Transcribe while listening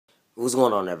What's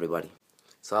going on, everybody?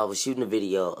 So I was shooting a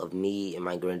video of me and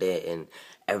my granddad and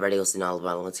everybody else and all the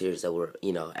volunteers that were,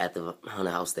 at the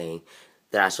haunted house thing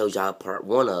that I showed y'all part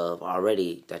 1 of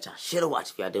already that y'all should have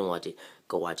watched. If y'all didn't watch it,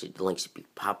 go watch it. The link should be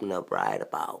popping up right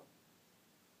about,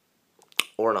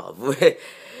 or not.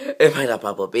 It might not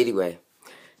pop up anyway.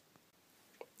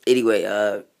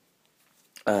 I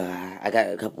got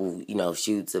a couple,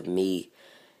 shoots of me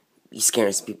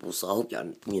scaring some people, so I hope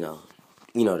y'all,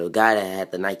 the guy that had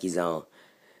the Nikes on.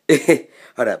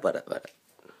 Hold up.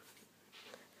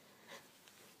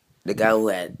 The guy who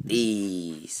had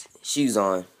these shoes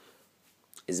on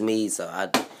is me, so I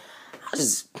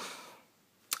was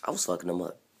fucking them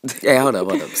up. Hey, hold up.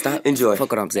 Stop. Enjoy.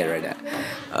 Fuck what I'm saying right now.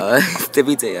 Let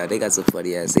me tell y'all, they got some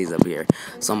funny ass things up here.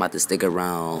 So I'm about to stick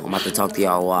around. I'm about to talk to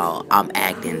y'all while I'm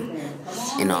acting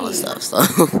and all that stuff. So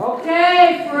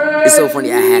Okay, it's so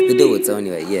funny I had to do it. So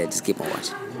anyway, yeah, just keep on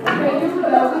watching. Okay, here we go.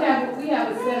 We have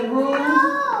a set of rules.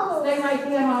 Stay right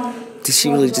there, homie. Did she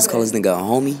really just call this nigga a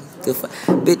homie?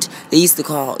 Bitch, they used to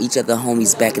call each other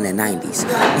homies back in the 90s.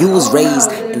 You was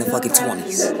raised in the fucking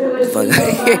 20s. The fuck out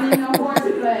of here.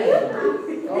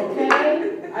 Okay,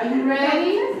 are you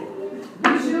ready?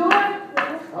 You sure?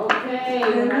 Okay,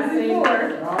 when I say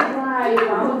first. Alright,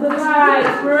 follow the light.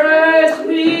 Fresh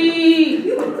meat.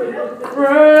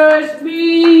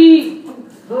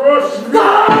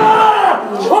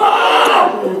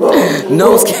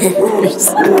 No scares.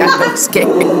 I got no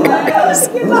scares.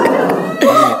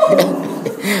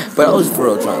 But I was for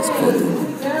real trying to support them.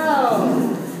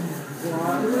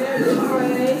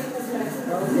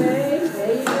 Okay,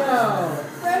 there you go.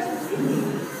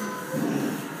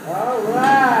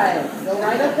 Alright, go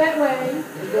right up that way.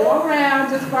 Go around,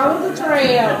 just follow the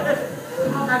trail.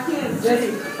 Just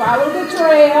follow the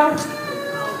trail.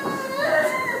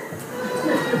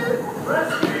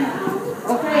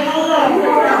 Okay, hold on.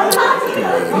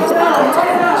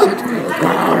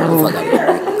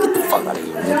 Get the fuck out of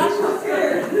here, nigga.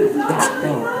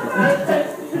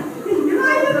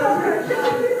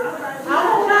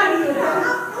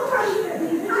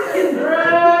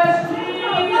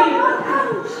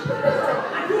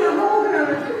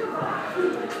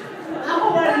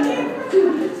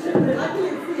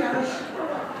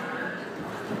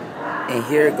 And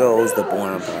here goes the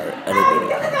boring part of the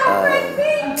video.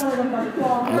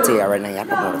 I'm gonna tell y'all right now, y'all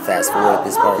probably want to fast forward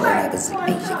this part right now because it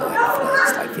ain't shit go ahead for the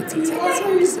next like 15 seconds.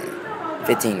 I'm just saying.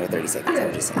 15 or 30 seconds,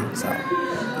 I'm just saying. So, yeah.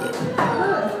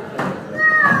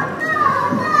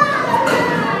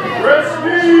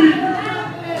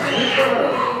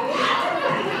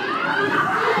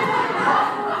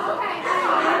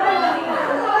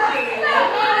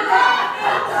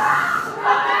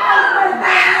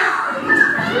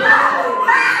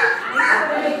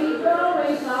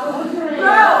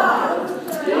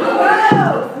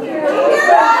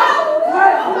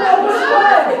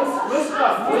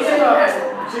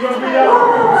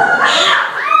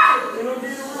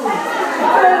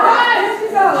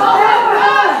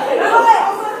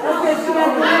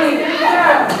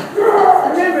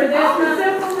 Remember, there's some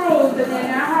simple rules, and they're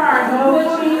not hard. No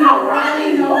pushing, no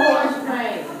running, no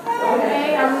horseplay. Okay,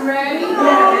 are we ready?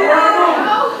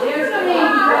 There's me,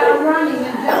 I'm running.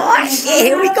 Oh shit,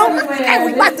 here we go. Hey, we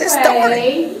about to start.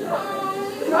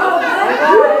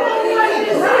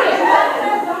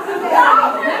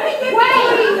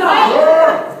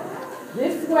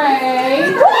 This way.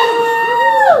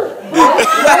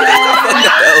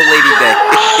 Old lady day.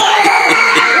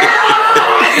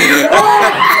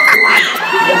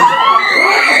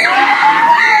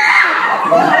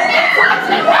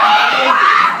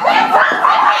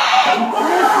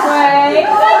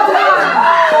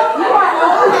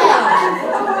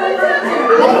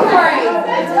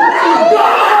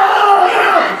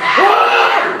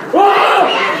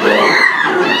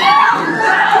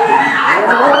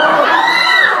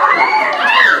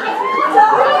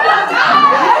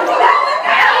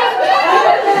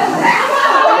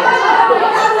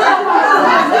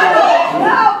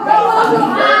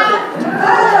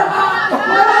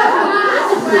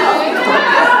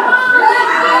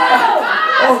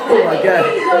 Oh my God.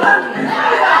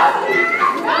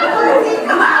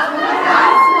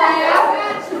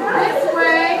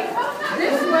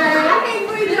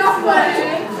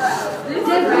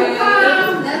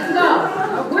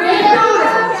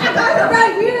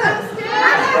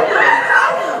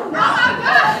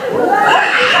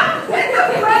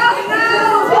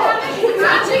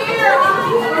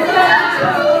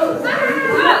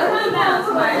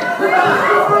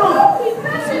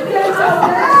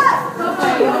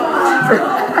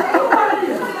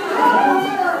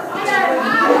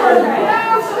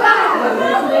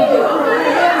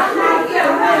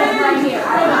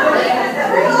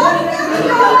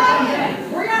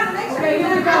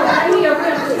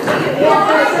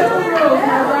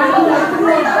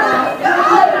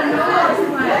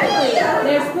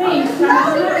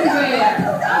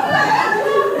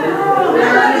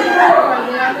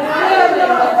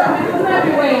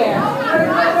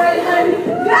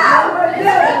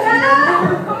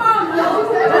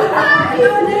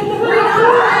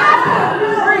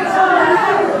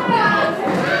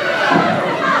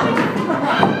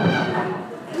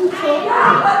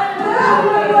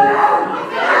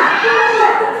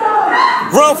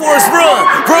 Forrest, run!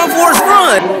 Run, Forrest,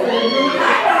 run!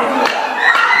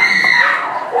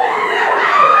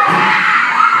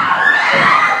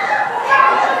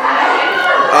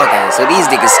 Okay, so these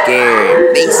niggas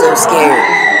scared. They so scared.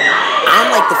 I'm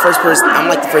like the first room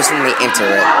they enter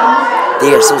it.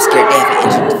 They are so scared they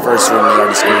haven't entered the first room, they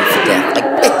already screaming for death. Like,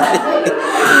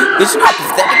 bitch, you how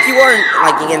pathetic you are,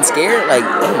 like, you getting scared? Like,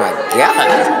 oh my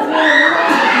god.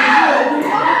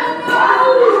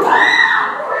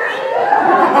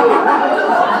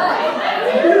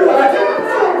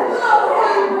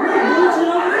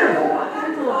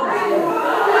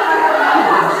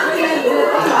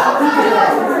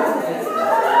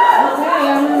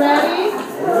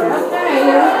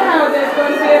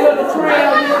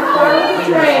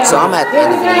 So I'm at the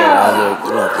end of the video right here.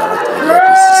 You know, if y'all like the video,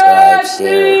 please subscribe,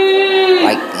 share,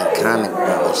 like, and comment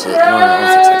and all that shit. You know, it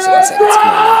only takes like 7 seconds.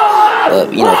 Come on now.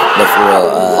 But, you know, but for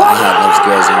real, I had no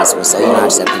scares in this one, so, you know,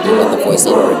 I just have to do like the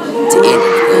voiceover to end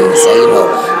everything. So, you know,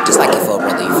 just like your phone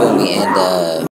brother, you feel me? And,